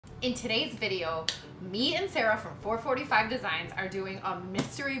In today's video, me and Sarah from 445 Designs are doing a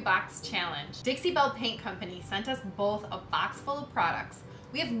mystery box challenge. Dixie Belle Paint Company sent us both a box full of products.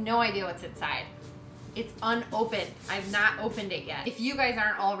 We have no idea what's inside. It's unopened. I've not opened it yet. If you guys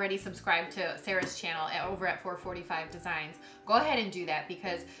aren't already subscribed to Sarah's channel over at 445 Designs, go ahead and do that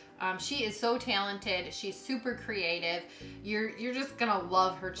because she is so talented. She's super creative. You're just gonna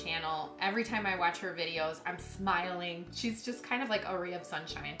love her channel. Every time I watch her videos, I'm smiling. She's just kind of like a ray of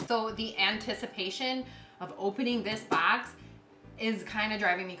sunshine. So the anticipation of opening this box is kind of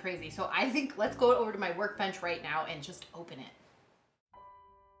driving me crazy. So I think let's go over to my workbench right now and just open it.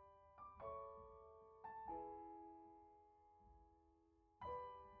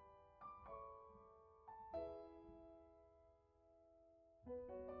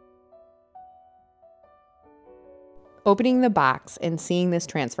 Opening the box and seeing this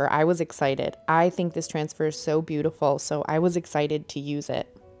transfer, I was excited. I think this transfer is so beautiful, so I was excited to use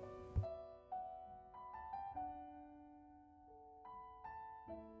it.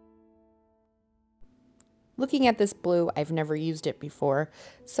 Looking at this blue, I've never used it before,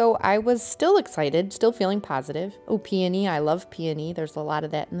 so I was still excited, still feeling positive. Oh, peony, I love peony. There's a lot of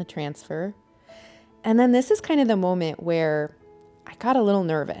that in the transfer. And then this is kind of the moment where I got a little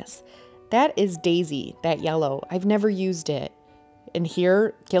nervous. That is Daisy, that yellow. I've never used it. And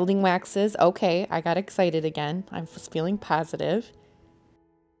here, Gilding waxes. Okay, I got excited again. I was feeling positive.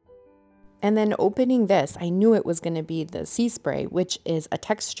 And then opening this, I knew it was going to be the Seaspray, which is a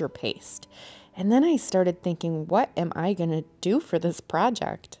texture paste. And then I started thinking, what am I going to do for this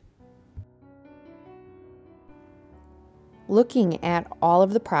project? Looking at all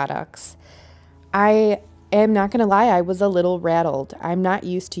of the products, I'm not gonna lie, I was a little rattled. I'm not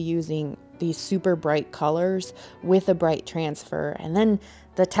used to using these super bright colors with a bright transfer and then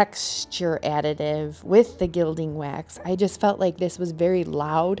the texture additive with the gilding wax. I just felt like this was very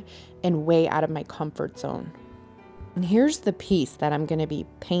loud and way out of my comfort zone. And here's the piece that I'm gonna be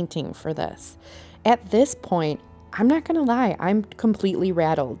painting for this. At this point, I'm not gonna lie, I'm completely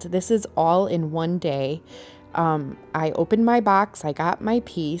rattled. This is all in one day. I opened my box, I got my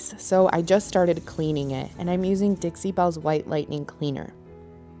piece, so I just started cleaning it, and I'm using Dixie Belle's White Lightning Cleaner.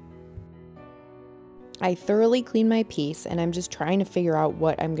 I thoroughly cleaned my piece, and I'm just trying to figure out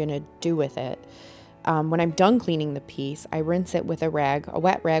what I'm going to do with it. When I'm done cleaning the piece, I rinse it with a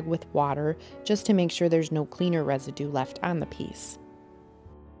wet rag with water, just to make sure there's no cleaner residue left on the piece.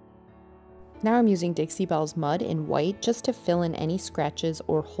 Now I'm using Dixie Belle's Mud in white just to fill in any scratches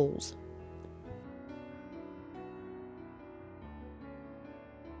or holes.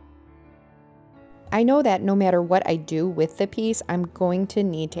 I know that no matter what I do with the piece, I'm going to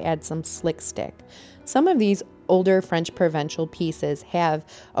need to add some slick stick. Some of these older French Provençal pieces have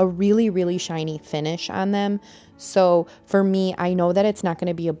a really shiny finish on them. So for me, I know that it's not going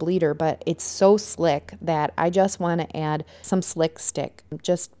to be a bleeder, but it's so slick that I just want to add some slick stick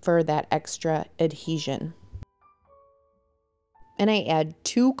just for that extra adhesion. And I add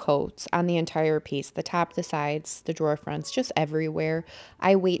 2 coats on the entire piece, the top, the sides, the drawer fronts, just everywhere.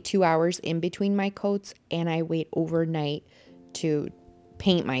 I wait 2 hours in between my coats, and I wait overnight to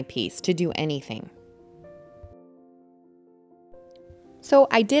paint my piece, to do anything. So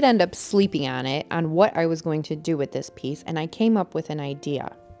I did end up sleeping on it, on what I was going to do with this piece, and I came up with an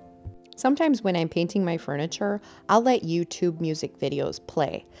idea. Sometimes when I'm painting my furniture, I'll let YouTube music videos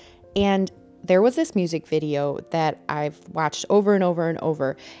play. And there was this music video that I've watched over and over and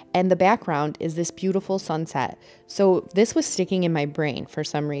over, and the background is this beautiful sunset. So this was sticking in my brain for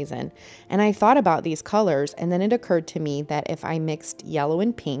some reason. And I thought about these colors, and then it occurred to me that if I mixed yellow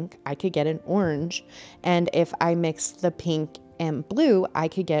and pink, I could get an orange. And if I mixed the pink and blue, I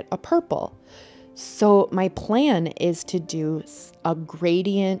could get a purple. So my plan is to do a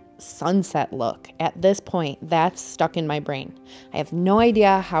gradient sunset look. At this point, that's stuck in my brain. I have no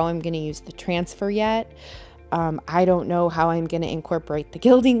idea how I'm going to use the transfer yet. I don't know how I'm going to incorporate the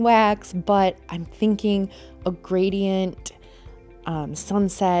gilding wax, but I'm thinking a gradient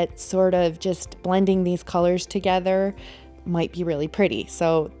sunset, sort of just blending these colors together might be really pretty.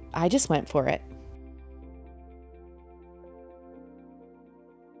 So I just went for it.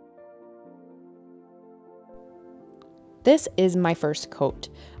 This is my first coat.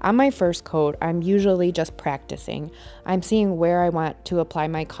 On my first coat, I'm usually just practicing. I'm seeing where I want to apply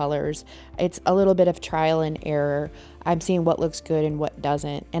my colors. It's a little bit of trial and error. I'm seeing what looks good and what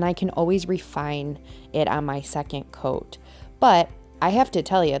doesn't, and I can always refine it on my second coat. But I have to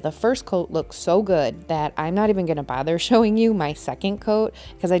tell you, the first coat looks so good that I'm not even gonna bother showing you my second coat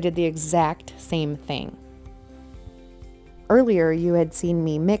because I did the exact same thing. Earlier, you had seen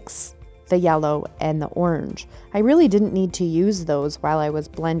me mix the yellow and the orange. I really didn't need to use those while I was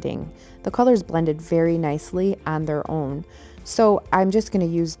blending. The colors blended very nicely on their own. So I'm just going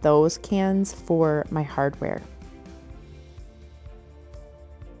to use those cans for my hardware.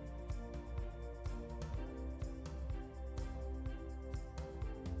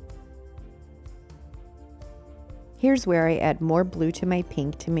 Here's where I add more blue to my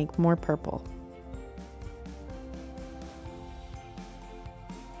pink to make more purple.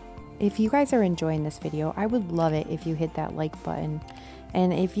 If you guys are enjoying this video, I would love it if you hit that like button.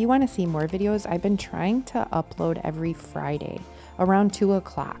 And if you want to see more videos, I've been trying to upload every Friday around 2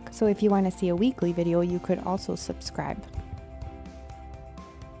 o'clock. So if you want to see a weekly video, you could also subscribe.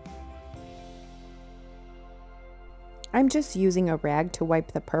 I'm just using a rag to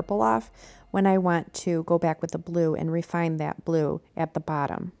wipe the purple off when I want to go back with the blue and refine that blue at the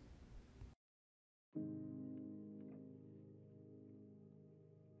bottom.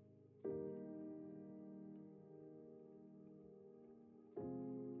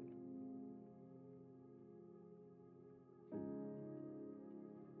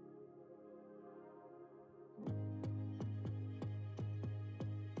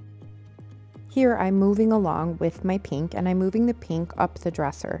 Here I'm moving along with my pink, and I'm moving the pink up the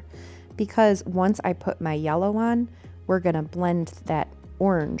dresser because once I put my yellow on, we're gonna blend that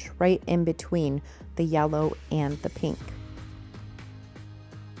orange right in between the yellow and the pink.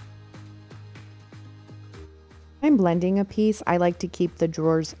 When I'm blending a piece, I like to keep the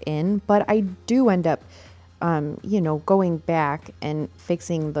drawers in, but I do end up, going back and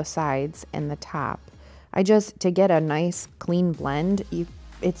fixing the sides and the top. To get a nice clean blend,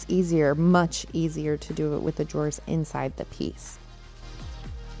 it's easier, much easier to do it with the drawers inside the piece.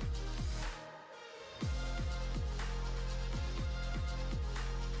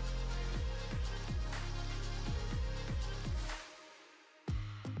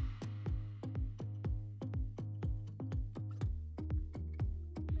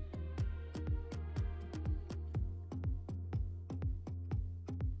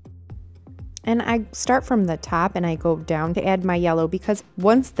 And I start from the top and I go down to add my yellow because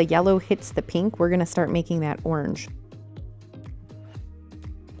once the yellow hits the pink, we're gonna start making that orange.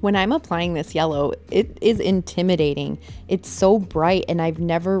 When I'm applying this yellow, it is intimidating. It's so bright and I've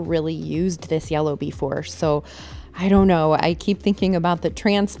never really used this yellow before. So I don't know, I keep thinking about the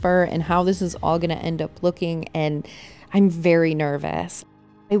transfer and how this is all gonna end up looking, and I'm very nervous.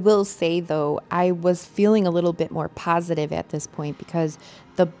 I will say though, I was feeling a little bit more positive at this point because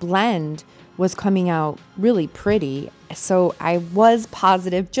the blend was coming out really pretty. So I was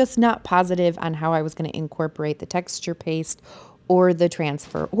positive, just not positive on how I was going to incorporate the texture paste or the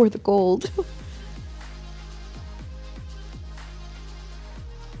transfer or the gold.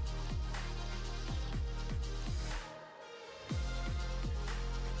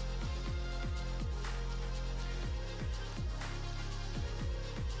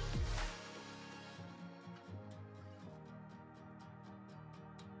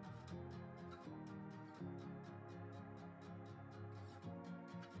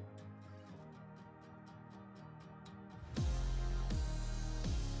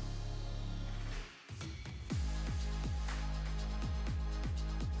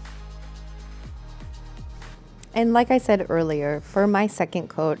 And like I said earlier, for my second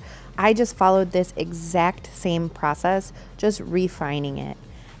coat, I just followed this exact same process, just refining it.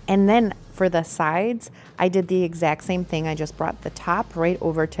 And then for the sides, I did the exact same thing. I just brought the top right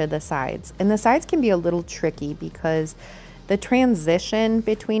over to the sides. And the sides can be a little tricky because the transition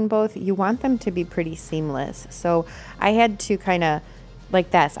between both, you want them to be pretty seamless. So I had to kind of,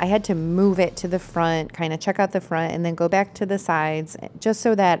 like this, I had to move it to the front, kind of check out the front, and then go back to the sides, just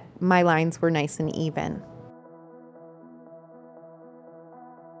so that my lines were nice and even.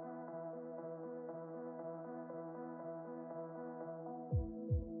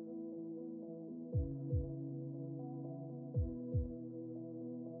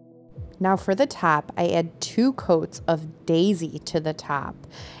 Now for the top, I add 2 coats of Daisy to the top.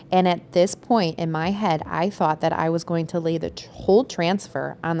 And at this point in my head, I thought that I was going to lay the whole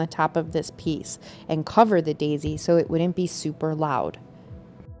transfer on the top of this piece and cover the Daisy so it wouldn't be super loud.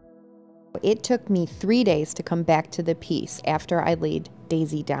 It took me 3 days to come back to the piece after I laid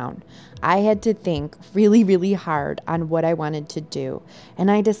Daisy down. I had to think really, really hard on what I wanted to do. And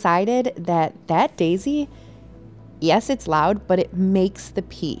I decided that that Daisy, yes, it's loud, but it makes the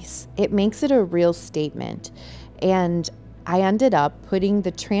piece. It makes it a real statement. And I ended up putting the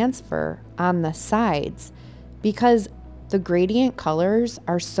transfer on the sides because the gradient colors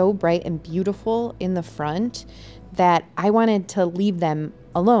are so bright and beautiful in the front that I wanted to leave them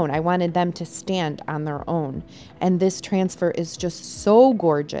alone. I wanted them to stand on their own. And this transfer is just so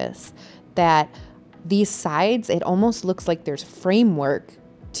gorgeous that these sides, it almost looks like there's framework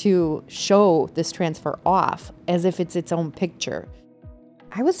to show this transfer off as if it's its own picture.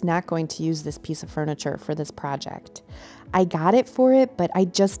 I was not going to use this piece of furniture for this project. I got it for it, but I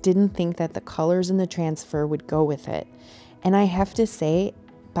just didn't think that the colors in the transfer would go with it. And I have to say,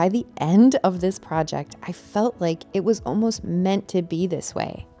 by the end of this project, I felt like it was almost meant to be this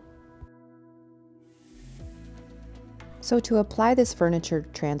way. So to apply this furniture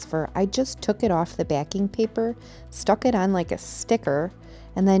transfer, I just took it off the backing paper, stuck it on like a sticker,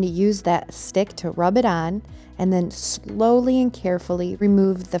 and then used that stick to rub it on, and then slowly and carefully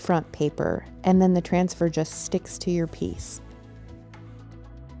remove the front paper, and then the transfer just sticks to your piece.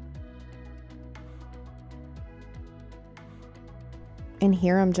 And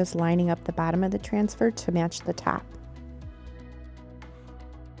here I'm just lining up the bottom of the transfer to match the top.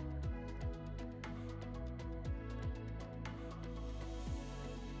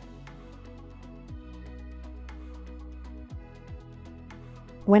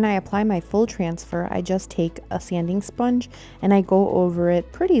 When I apply my full transfer, I just take a sanding sponge and I go over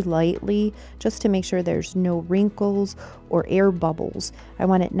it pretty lightly just to make sure there's no wrinkles or air bubbles. I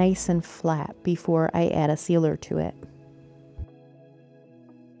want it nice and flat before I add a sealer to it.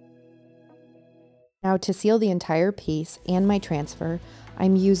 Now to seal the entire piece and my transfer,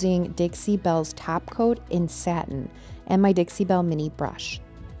 I'm using Dixie Belle's top coat in satin and my Dixie Belle mini brush.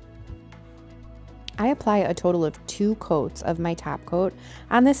 I apply a total of 2 coats of my top coat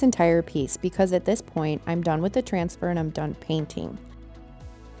on this entire piece because at this point I'm done with the transfer and I'm done painting.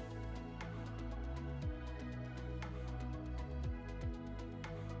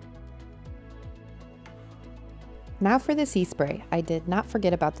 Now for the Seaspray. I did not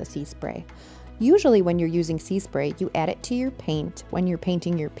forget about the Seaspray. Usually when you're using Seaspray, you add it to your paint when you're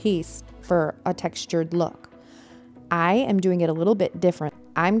painting your piece for a textured look. I am doing it a little bit different.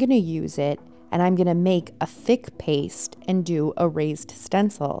 I'm going to use it and I'm going to make a thick paste and do a raised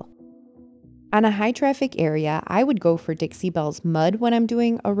stencil. On a high traffic area, I would go for Dixie Belle's Mud when I'm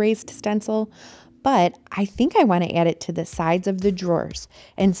doing a raised stencil, but I think I want to add it to the sides of the drawers.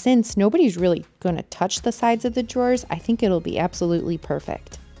 And since nobody's really going to touch the sides of the drawers, I think it'll be absolutely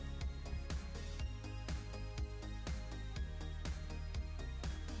perfect.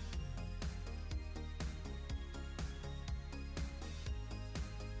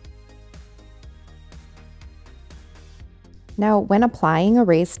 Now, when applying a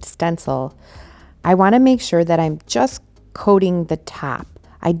raised stencil, I want to make sure that I'm just coating the top.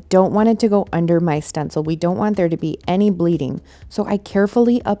 I don't want it to go under my stencil. We don't want there to be any bleeding. So I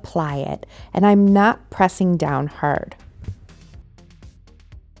carefully apply it and I'm not pressing down hard.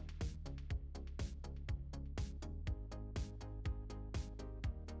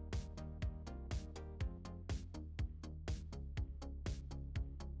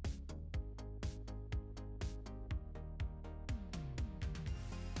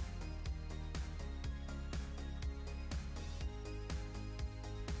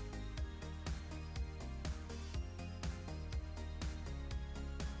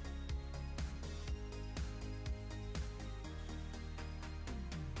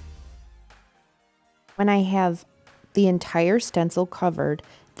 When I have the entire stencil covered,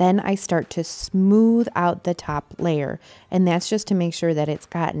 then I start to smooth out the top layer, and that's just to make sure that it's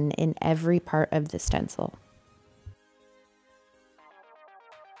gotten in every part of the stencil.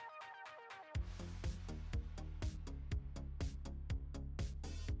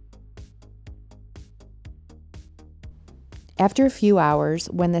 After a few hours,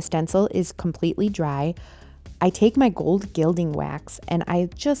 when the stencil is completely dry, I take my gold gilding wax and I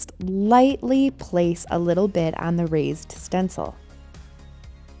just lightly place a little bit on the raised stencil.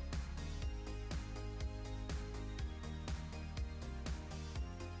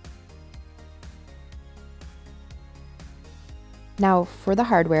 Now for the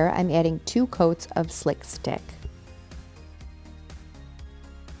hardware, I'm adding 2 coats of Slick Stick.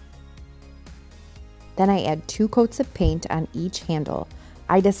 Then I add 2 coats of paint on each handle.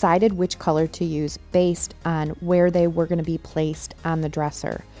 I decided which color to use based on where they were going to be placed on the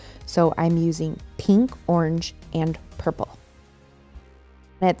dresser. So I'm using pink, orange, and purple.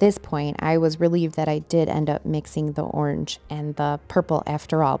 At this point, I was relieved that I did end up mixing the orange and the purple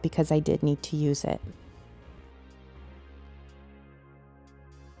after all, because I did need to use it.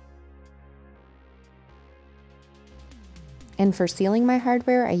 And for sealing my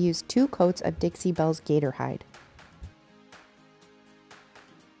hardware, I used 2 coats of Dixie Belle's Gator Hide.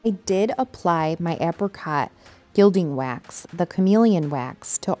 I did apply my apricot gilding wax, the chameleon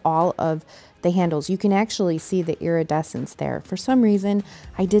wax, to all of the handles. You can actually see the iridescence there. For some reason,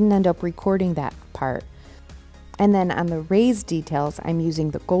 I didn't end up recording that part. And then on the raised details, I'm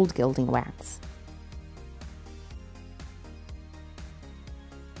using the gold gilding wax.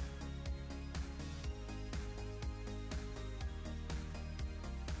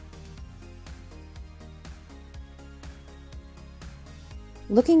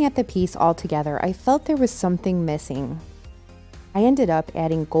 Looking at the piece all together, I felt there was something missing. I ended up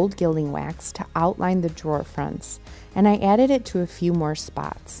adding gold gilding wax to outline the drawer fronts, and I added it to a few more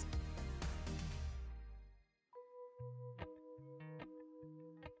spots.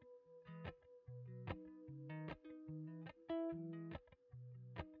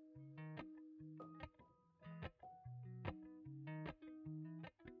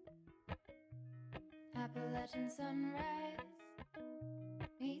 Appalachian sunrise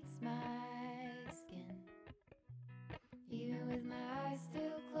meets my skin. Even with my eyes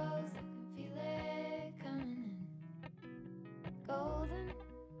still closed, I can feel it coming in. Golden,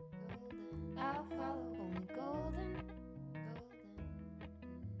 golden, I'll follow only golden,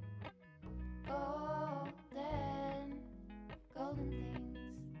 golden, golden, golden things.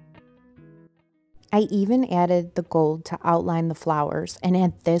 I even added the gold to outline the flowers, and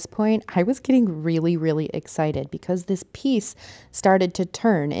at this point I was getting really excited because this piece started to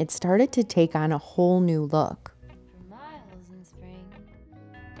turn. It started to take on a whole new look. For miles in spring,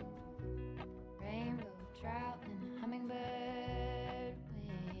 rainbow trout and a hummingbird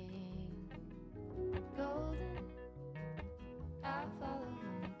wing. Golden, I'll follow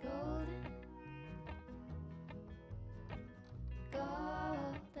only golden,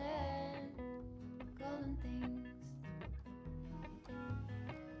 golden, golden things.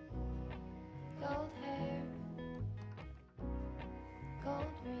 Gold hair,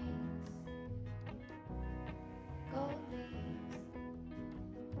 gold rings, gold leaves,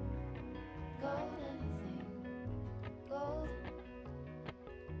 gold anything, golden,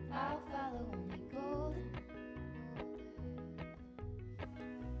 I'll follow only golden,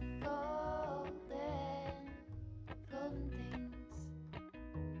 golden, golden things.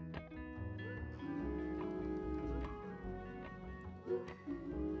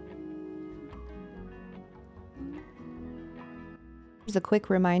 Here's a quick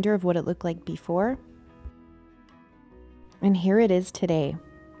reminder of what it looked like before. And here it is today.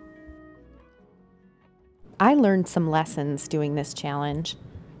 I learned some lessons doing this challenge.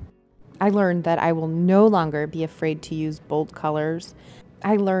 I learned that I will no longer be afraid to use bold colors.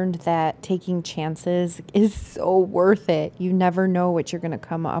 I learned that taking chances is so worth it. You never know what you're going to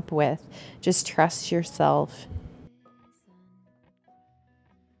come up with. Just trust yourself.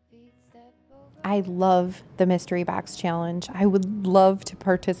 I love the mystery box challenge. I would love to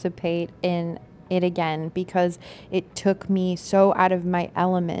participate in it again because it took me so out of my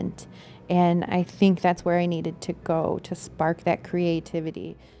element, and I think that's where I needed to go to spark that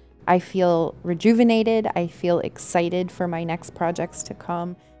creativity. I feel rejuvenated. I feel excited for my next projects to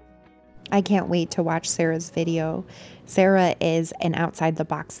come. I can't wait to watch Sarah's video. Sarah is an outside the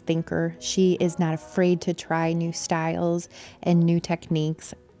box thinker. She is not afraid to try new styles and new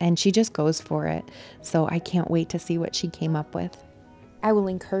techniques, and she just goes for it. So I can't wait to see what she came up with. I will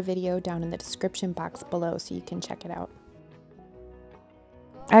link her video down in the description box below so you can check it out.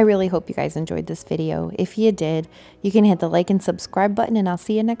 I really hope you guys enjoyed this video. If you did, you can hit the like and subscribe button, and I'll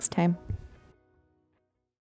see you next time.